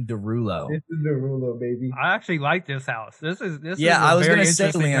Jason Derulo. This is the Rulo, baby. I actually like this house. This is Yeah, I I was very gonna say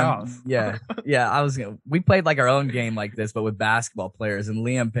interesting Liam. house. Yeah, we played like our own game like this, but with basketball players. And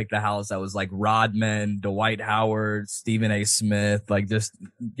Liam picked a house that was like Rodman, Dwight Howard, Stephen A. Smith, like just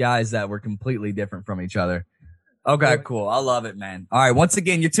guys that were completely different from each other. Okay, cool. I love it, man. All right, once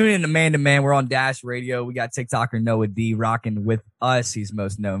again, you're tuning in to Man to Man. We're on Dash Radio. We got TikToker Noah D rocking with us. He's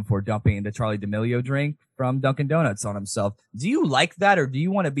most known for dumping the Charlie D'Amelio drink from Dunkin' Donuts on himself. Do you like that, or do you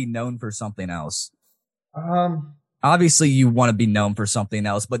want to be known for something else? Obviously, you want to be known for something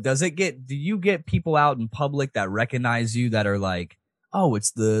else, but do you get people out in public that recognize you that are like, oh, it's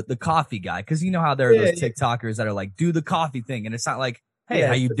the coffee guy? Because you know how there are those TikTokers that are like, do the coffee thing. And it's not like, hey,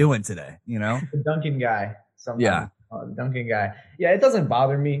 how you doing today? You know? The Duncan guy. Sometimes. Yeah. Duncan guy. Yeah, it doesn't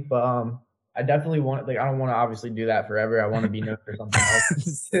bother me, but I definitely want, like, I don't want to obviously do that forever. I want to be known for something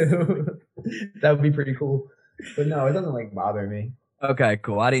else too. That would be pretty cool. But no, it doesn't like bother me. Okay,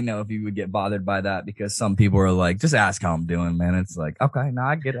 cool. I didn't know if you would get bothered by that because some people are like, just ask how I'm doing, man. It's like, okay, no,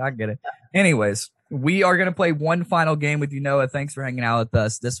 I get it. Anyways, we are going to play one final game with you, Noah. Thanks for hanging out with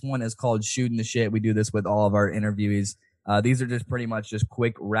us. This one is called Shooting the Shit. We do this with all of our interviewees. These are just pretty much just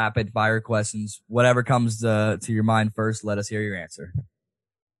quick, rapid fire questions. Whatever comes to your mind first, let us hear your answer.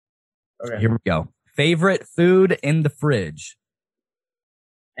 Okay. Here we go. Favorite food in the fridge?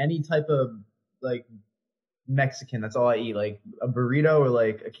 Any type of like Mexican, that's all I eat. Like a burrito or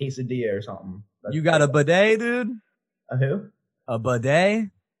like a quesadilla or something. You got a bidet, dude? A who? A bidet?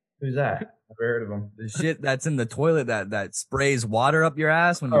 Who's that? Never heard of him. The shit that's in the toilet that sprays water up your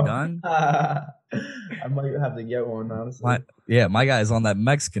ass when you're done? I might have to get one, honestly. My guy's on that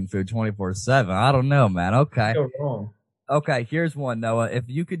Mexican food 24/7. I don't know, man. Okay. Go wrong. Okay, here's one, Noah. If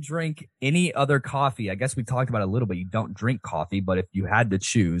you could drink any other coffee, I guess we talked about it a little bit. You don't drink coffee, but if you had to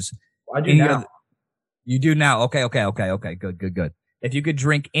choose. I do now. You do now. Okay. Good. If you could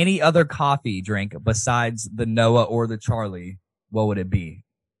drink any other coffee drink besides the Noah or the Charlie, what would it be?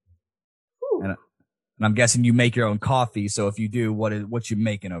 And I'm guessing you make your own coffee. So if you do, what you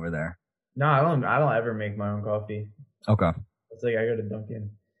making over there? No, I don't ever make my own coffee. Okay. It's like I go to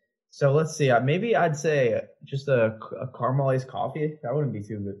Dunkin'. So let's see. Maybe I'd say just a caramelized coffee. That wouldn't be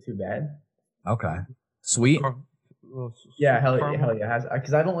too bad. Okay. Sweet. Yeah, hell yeah.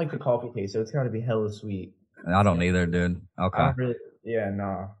 Because I don't like the coffee taste, so it's got to be hella sweet. I don't either, dude. Okay. I don't really. Yeah,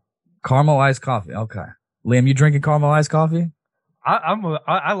 nah. Caramelized coffee. Okay. Liam, you drinking caramelized coffee?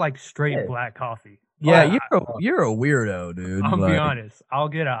 I like straight black coffee. Yeah, you're a weirdo, dude. I'll be honest. I'll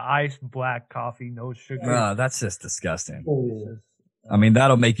get an iced black coffee, no sugar. No, that's just disgusting. Oh. I mean,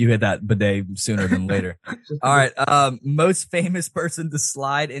 that'll make you hit that bidet sooner than later. All right. Most famous person to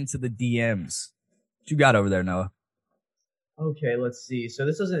slide into the DMs. What you got over there, Noah? Okay, let's see. So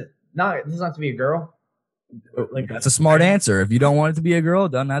this doesn't have to be a girl. Like that's a smart answer. If you don't want it to be a girl,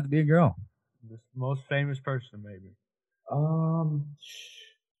 it doesn't have to be a girl. The most famous person, maybe.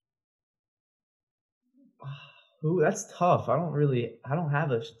 Ooh, that's tough. I don't have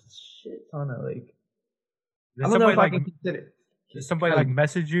a shit ton of like. I don't know if I can consider. Did somebody like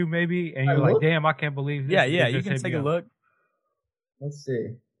message you maybe, and you're like, "Damn, I can't believe this." Yeah, you can take a look. Let's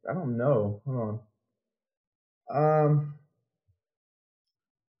see. I don't know. Hold on.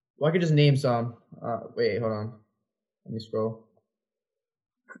 Well, I could just name some. Wait, hold on. Let me scroll.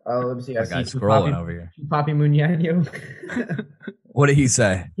 Let me see. I see scrolling over here. Papi Muñano. What did he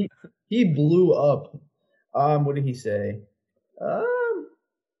say? He blew up. What did he say?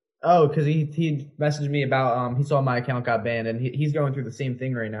 Because he messaged me about he saw my account got banned, and he's going through the same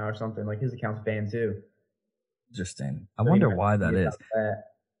thing right now or something. Like his account's banned too. Interesting. I wonder why that is.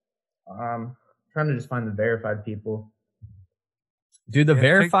 Trying to just find the verified people. Do the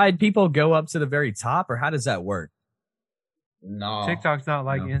verified people go up to the very top, or how does that work? No. TikTok's not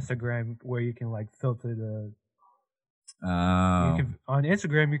like Instagram where you can like filter the. On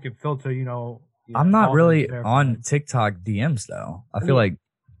Instagram you can filter, I'm not really on TikTok DMs though. I feel like.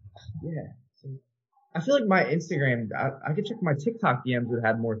 Yeah. I feel like my Instagram, I could check my TikTok DMs would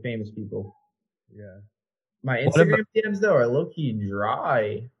have more famous people. Yeah. My Instagram DMs though are low key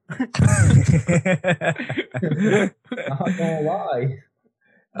dry. Not gonna lie.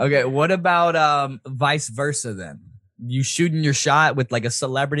 Okay, what about vice versa then? You shooting your shot with like a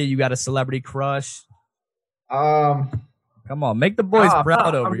celebrity, you got a celebrity crush? Come on, make the boys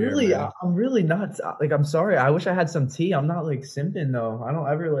proud over here. I'm really not like I'm sorry. I wish I had some tea. I'm not like simping though. I don't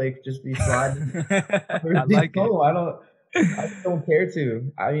ever like just be sliding. I like I don't care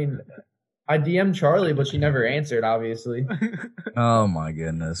to. I mean I DM'd Charlie, but she never answered, obviously. Oh my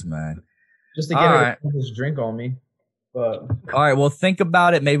goodness, man. Just to get her to this drink on me. But all right, well think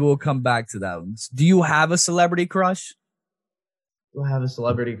about it. Maybe we'll come back to that. Do you have a celebrity crush? Do I have a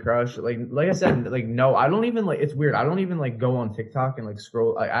celebrity crush? Like I said, like no, I don't even like it's weird. I don't even like go on TikTok and like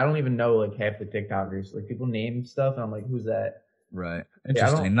scroll. Like I don't even know like half the TikTokers. Like people name stuff and I'm like, who's that? Right.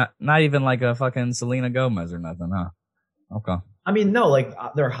 Interesting. Not even like a fucking Selena Gomez or nothing, huh? Okay. I mean, no, like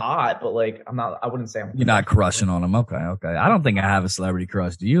they're hot, but like I wouldn't say You're not crushing on them. Okay. I don't think I have a celebrity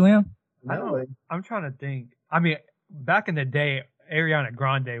crush. Do you, Liam? I'm trying to think. I mean, back in the day, Ariana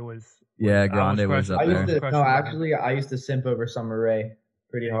Grande was. Yeah, Grande was up there. I used to simp over Summer Rae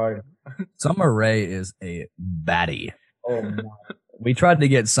pretty hard. Summer Rae is a baddie. Oh my. We tried to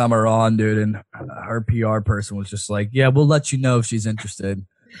get Summer on, dude, and her PR person was just like, "Yeah, we'll let you know if she's interested."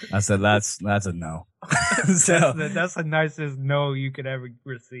 I said, "That's a no." So that's the nicest no you could ever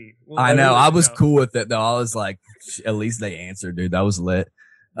receive. I know. I was cool with it though. I was like, at least they answered, dude. That was lit.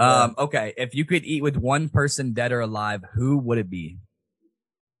 Yeah. Okay, if you could eat with one person, dead or alive, who would it be?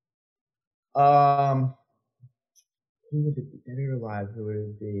 Who would it be? Dead or alive? Who would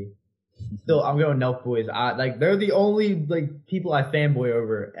it be? Still, I'm going Nelk Boys. They're the only like people I fanboy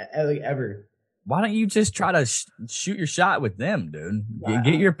over ever. Why don't you just try to shoot your shot with them, dude?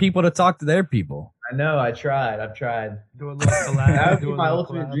 Get your people to talk to their people. I know. I've tried. Do a little collab. That would be my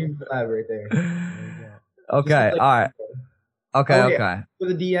ultimate dream collab right there. Okay. All right. Okay. For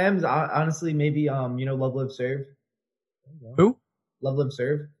the DMs, honestly, maybe Love Live Serve. Who? Love Live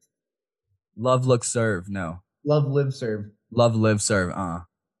Serve. Love Look Serve. No. Love Live Serve. Love Live Serve.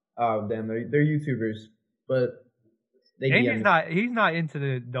 Oh damn, they're YouTubers, but he's not into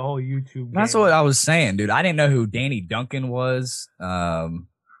the whole YouTube. That's what I was saying, dude. I didn't know who Danny Duncan was.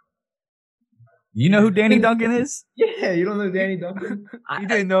 You know who Danny Duncan is? Yeah, you don't know Danny Duncan? You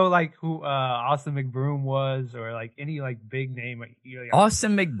didn't know like who Austin McBroom was, or like any like big name.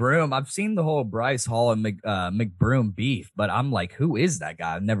 Austin McBroom. I've seen the whole Bryce Hall and McBroom beef, but I'm like, who is that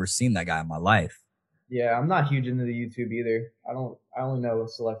guy? I've never seen that guy in my life. Yeah, I'm not huge into the YouTube either. I only know a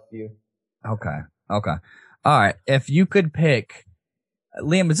select few. Okay. All right. If you could pick,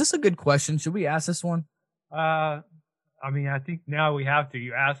 Liam, is this a good question? Should we ask this one? I mean, I think now we have to.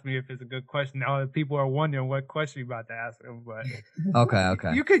 You asked me if it's a good question. Now people are wondering what question you're about to ask them. But Okay.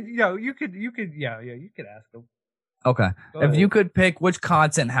 you could, you could, you could ask them. Okay. Go If ahead. you could pick, which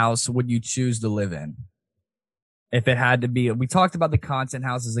content house would you choose to live in? If it had to be, we talked about the content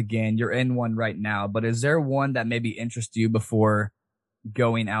houses again. You're in one right now, but is there one that maybe interests you before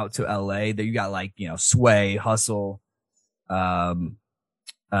going out to LA that you got like, Sway, Hustle, Phase,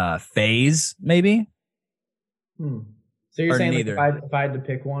 maybe? So you're Or saying neither. like, if I had to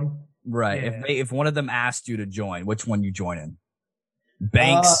pick one? Right. Yeah. If one of them asked you to join, which one you joining?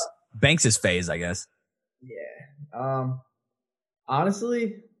 Banks. Banks is Phase, I guess. Yeah.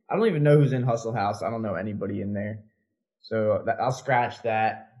 Honestly, I don't even know who's in Hustle House. I don't know anybody in there. So I'll scratch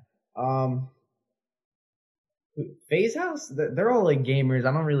that. FaZe House, they're all like gamers.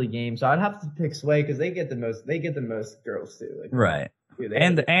 I don't really game, so I'd have to pick Sway because they get the most girls too. Like, Right. dude,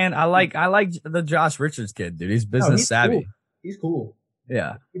 And I like the Josh Richards kid, dude. He's business savvy. Cool. He's cool.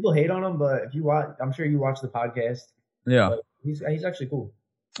 Yeah. People hate on him, but if you watch, I'm sure you watch the podcast. Yeah. But he's actually cool.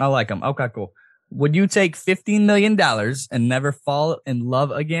 I like him. Okay, cool. Would you take $15 million and never fall in love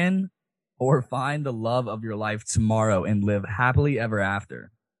again, or find the love of your life tomorrow and live happily ever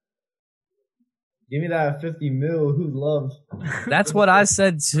after? Give me that 50 mil. Who's love? That's what I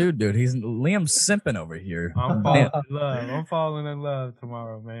said too, dude. Liam's simping over here. I'm falling in love. I'm falling in love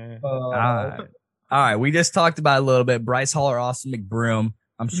tomorrow, man. All right. We just talked about it a little bit. Bryce Hall or Austin McBroom.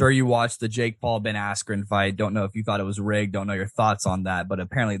 I'm sure you watched the Jake Paul Ben Askren fight. Don't know if you thought it was rigged. Don't know your thoughts on that. But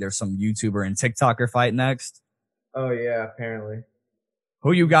apparently there's some YouTuber and TikToker fight next. Oh yeah, apparently.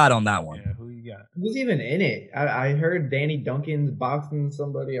 Who you got on that one? Yeah, who you got? Who's even in it? I heard Danny Duncan's boxing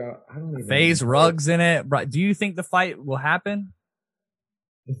somebody. I don't even. FaZe Ruggs in it. Do you think the fight will happen?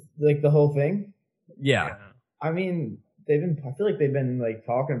 Like the whole thing? Yeah. I mean, I feel like they've been like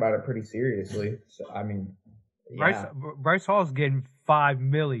talking about it pretty seriously. So I mean, yeah. Bryce Hall's getting $5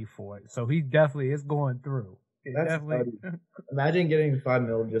 million for it, so he definitely is going through. That's imagine getting $5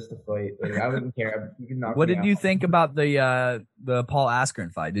 million just to fight. Like I wouldn't care. You can knock What me did out. you think about the Paul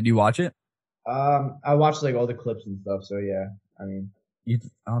Askren fight? Did you watch it? I watched like all the clips and stuff. So yeah, I mean,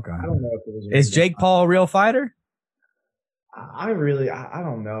 okay. I don't know if it was. Is Jake Paul a real fighter? I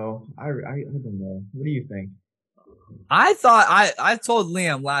don't know. I don't know. What do you think? I thought I told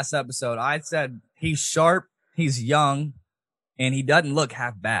Liam last episode. I said he's sharp, he's young, and he doesn't look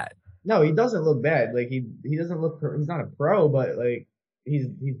half bad. No, he doesn't look bad. Like he doesn't look. He's not a pro, but like he's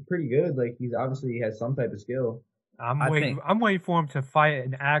pretty good. Like he has some type of skill. I'm waiting for him to fight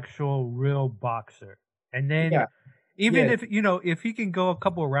an actual real boxer, and then if he can go a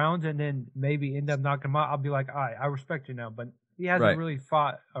couple of rounds and then maybe end up knocking him out, I'll be like, all right, I respect you now. But he hasn't really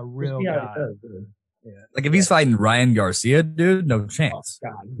fought a real guy. Yeah. Like if he's fighting Ryan Garcia, dude, no chance.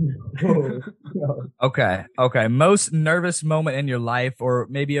 Oh, God. Okay. Most nervous moment in your life, or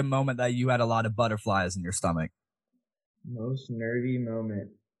maybe a moment that you had a lot of butterflies in your stomach. Most nervy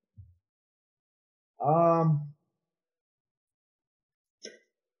moment.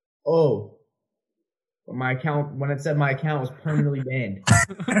 When it said my account was permanently banned.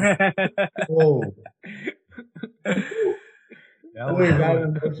 Whoa. That was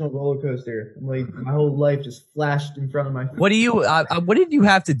an emotional roller coaster. I'm like, my whole life just flashed in front of my face. What did you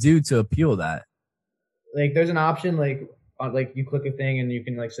have to do to appeal that? Like, there's an option, like you click a thing and you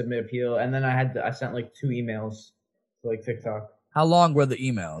can like submit appeal. And then I sent like 2 emails to like TikTok. How long were the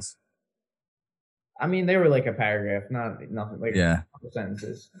emails? I mean, they were like a paragraph, nothing like a couple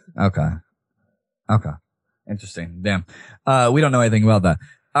sentences. Okay. Interesting. Damn. We don't know anything about that.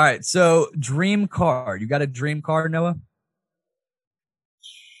 All right. So dream car. You got a dream car, Noah?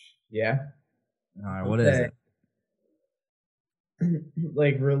 Yeah. All right. What is it?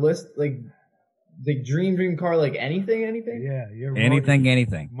 Like realistic, like the dream car, like anything. Yeah,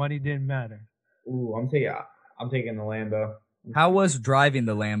 anything. Money didn't matter. Ooh, I'm taking the Lambo. How was driving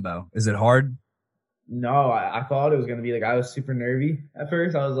the Lambo? Is it hard? No, I thought it was gonna be like I was super nervy at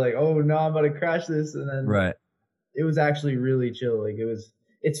first. I was like, oh no, I'm about to crash this, and then it was actually really chill. Like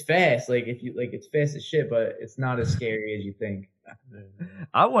it's fast. Like it's fast as shit, but it's not as scary as you think.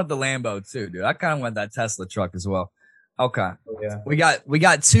 I want the Lambo too, dude. I kind of want that Tesla truck as well. Okay. Oh, yeah. We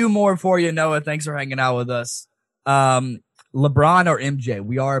got 2 more for you, Noah. Thanks for hanging out with us. LeBron or MJ?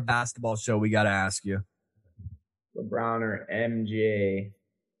 We are a basketball show. We got to ask you. LeBron or MJ?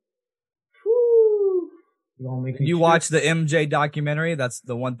 Did you watch the MJ documentary? That's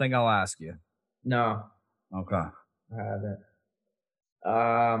the one thing I'll ask you. No. Okay. I haven't.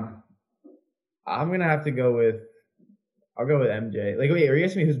 I'm gonna have to go with. I'll go with MJ. Like, wait, are you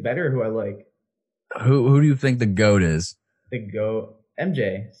asking me who's better or who I like? Who do you think the GOAT is? The GOAT,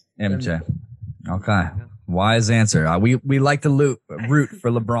 MJ. MJ. Okay. Wise answer. We like to root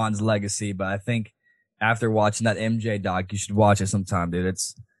for LeBron's legacy, but I think after watching that MJ doc, you should watch it sometime, dude.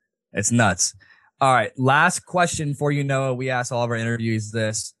 It's nuts. All right, last question for you, Noah. We ask all of our interviews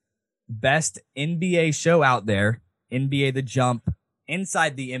this: best NBA show out there, NBA The Jump,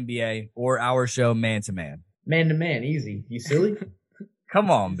 Inside the NBA, or our show Man to Man? Man to Man, easy. You silly? Come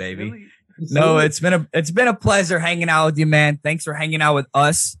on, baby. Really? No, it's been a pleasure hanging out with you, man. Thanks for hanging out with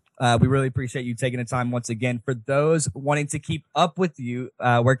us. We really appreciate you taking the time once again. For those wanting to keep up with you,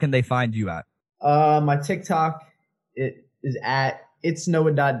 where can they find you at? My TikTok is at it's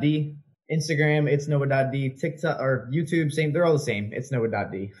Noah.d. Instagram, it's Noah.d. TikTok or YouTube, same. They're all the same. It's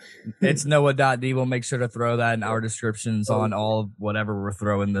Noah.d. It's Noah.d. We'll make sure to throw that in our descriptions on all of whatever we're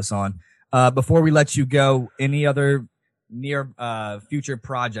throwing this on. Before we let you go, any other near future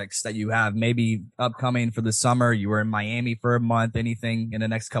projects that you have maybe upcoming for the summer? You were in Miami for a month. Anything in the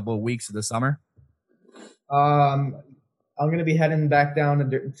next couple of weeks of the summer? I'm gonna be heading back down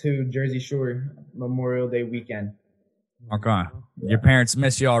to Jersey Shore Memorial Day weekend. Okay. Your parents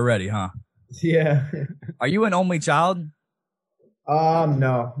miss you already, huh? Yeah. Are you an only child?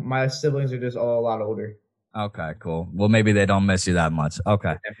 No. My siblings are just all a lot older. Okay, cool. Well, maybe they don't miss you that much.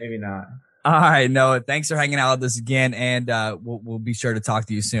 Okay. Yeah, maybe not. All right, Noah. Thanks for hanging out with us again, and we'll be sure to talk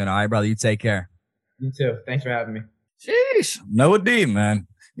to you soon. All right, brother. You take care. You too. Thanks for having me. Sheesh. Noah D, man.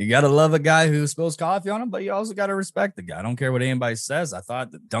 You got to love a guy who spills coffee on him, but you also got to respect the guy. I don't care what anybody says. I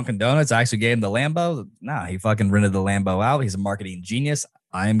thought that Dunkin' Donuts actually gave him the Lambo. Nah, he fucking rented the Lambo out. He's a marketing genius.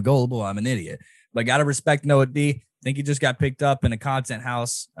 I am gullible. I'm an idiot. But got to respect Noah D. I think he just got picked up in a content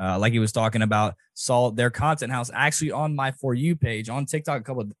house, like he was talking about. Saw their content house actually on my For You page on TikTok a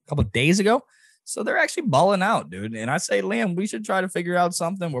couple of days ago. So they're actually balling out, dude. And I say, Liam, we should try to figure out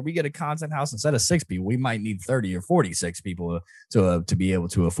something where we get a content house instead of 6 people. We might need 30 or 46 people to be able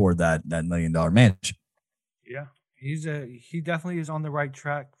to afford that $1 million mansion. Yeah, he definitely is on the right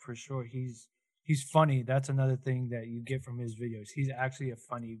track for sure. He's funny. That's another thing that you get from his videos. He's actually a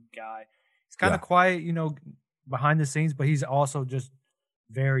funny guy. He's kind of quiet, behind the scenes, but he's also just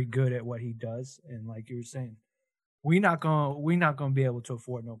very good at what he does. And like you were saying, we're not gonna be able to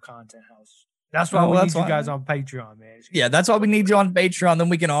afford no content house. That's why we need you guys on Patreon, man. Yeah, that's why we need you on Patreon. Then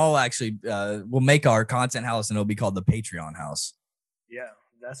we can all actually we'll make our content house, and it'll be called the Patreon house. Yeah,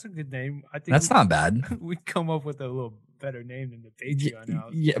 that's a good name. I think that's not bad. We come up with a little better name than the Patreon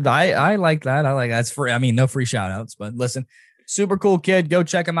house. Yeah, I like that. I like that. It's free. I mean, no free shout outs, but listen, super cool kid. Go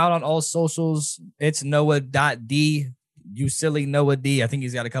check him out on all socials. It's Noah.d. You silly Noah D. I think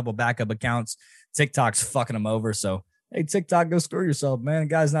he's got a couple backup accounts. TikTok's fucking him over. So, hey, TikTok, go screw yourself, man. The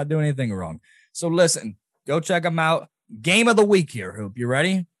guy's not doing anything wrong. So, listen, go check him out. Game of the week here, Hoop. You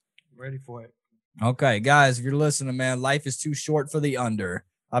ready? Ready for it. Okay, guys, if you're listening, man, life is too short for the under.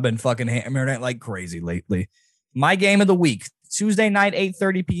 I've been fucking hammering it like crazy lately. My game of the week, Tuesday night,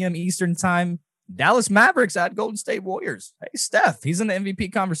 8:30 p.m. Eastern time. Dallas Mavericks at Golden State Warriors. Hey, Steph, he's in the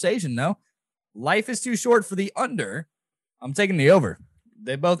MVP conversation, no? Life is too short for the under. I'm taking the over.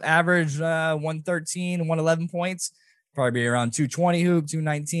 They both average 113, 111 points. Probably be around 220 Hoop,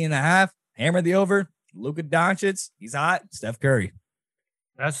 219 and a half. Hammer the over. Luka Doncic, he's hot. Steph Curry.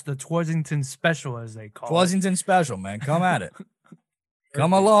 That's the Tworsington special, as they call Tworsington special, man. Come at it.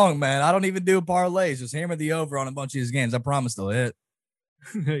 Come along, man. I don't even do parlays. Just hammer the over on a bunch of these games. I promise they'll hit.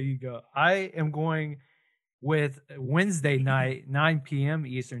 There you go. I am going with Wednesday night, 9 p.m.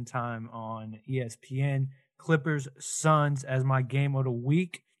 Eastern time on ESPN. Clippers Suns as my game of the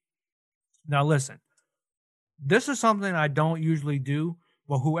week. Now, listen. This is something I don't usually do,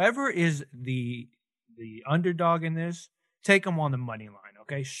 but whoever is the underdog in this, take them on the money line,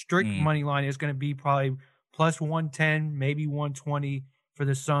 okay? Strict money line is going to be probably plus 110, maybe 120 for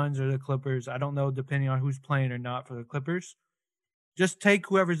the Suns or the Clippers. I don't know, depending on who's playing or not for the Clippers. Just take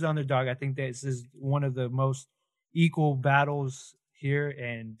whoever's the underdog. I think this is one of the most equal battles here.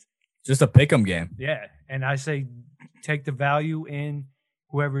 And just a pick'em game. Yeah, and I say take the value in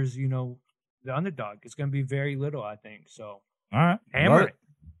whoever's, the underdog. It's going to be very little, I think. So, all right. Hammer it.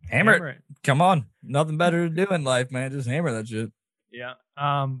 Hammer it. Come on. Nothing better to do in life, man. Just hammer that shit. Yeah.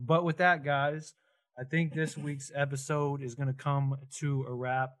 But with that, guys, I think this week's episode is going to come to a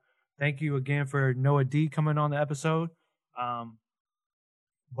wrap. Thank you again for Noah D coming on the episode.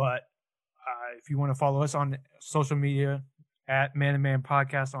 But if you want to follow us on social media at Man and Man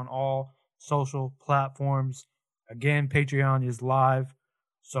Podcast on all social platforms, again, Patreon is live.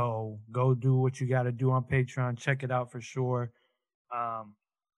 So go do what you got to do on Patreon. Check it out for sure.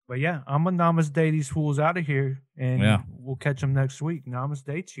 But yeah, I'm going to namaste these fools out of here. And we'll catch them next week.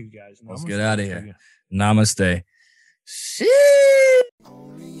 Namaste to you guys. Let's get out of here. Namaste. Shit.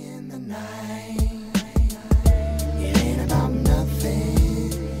 Only in the night. and I'm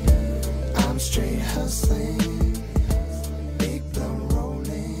nothing. I'm straight hustling.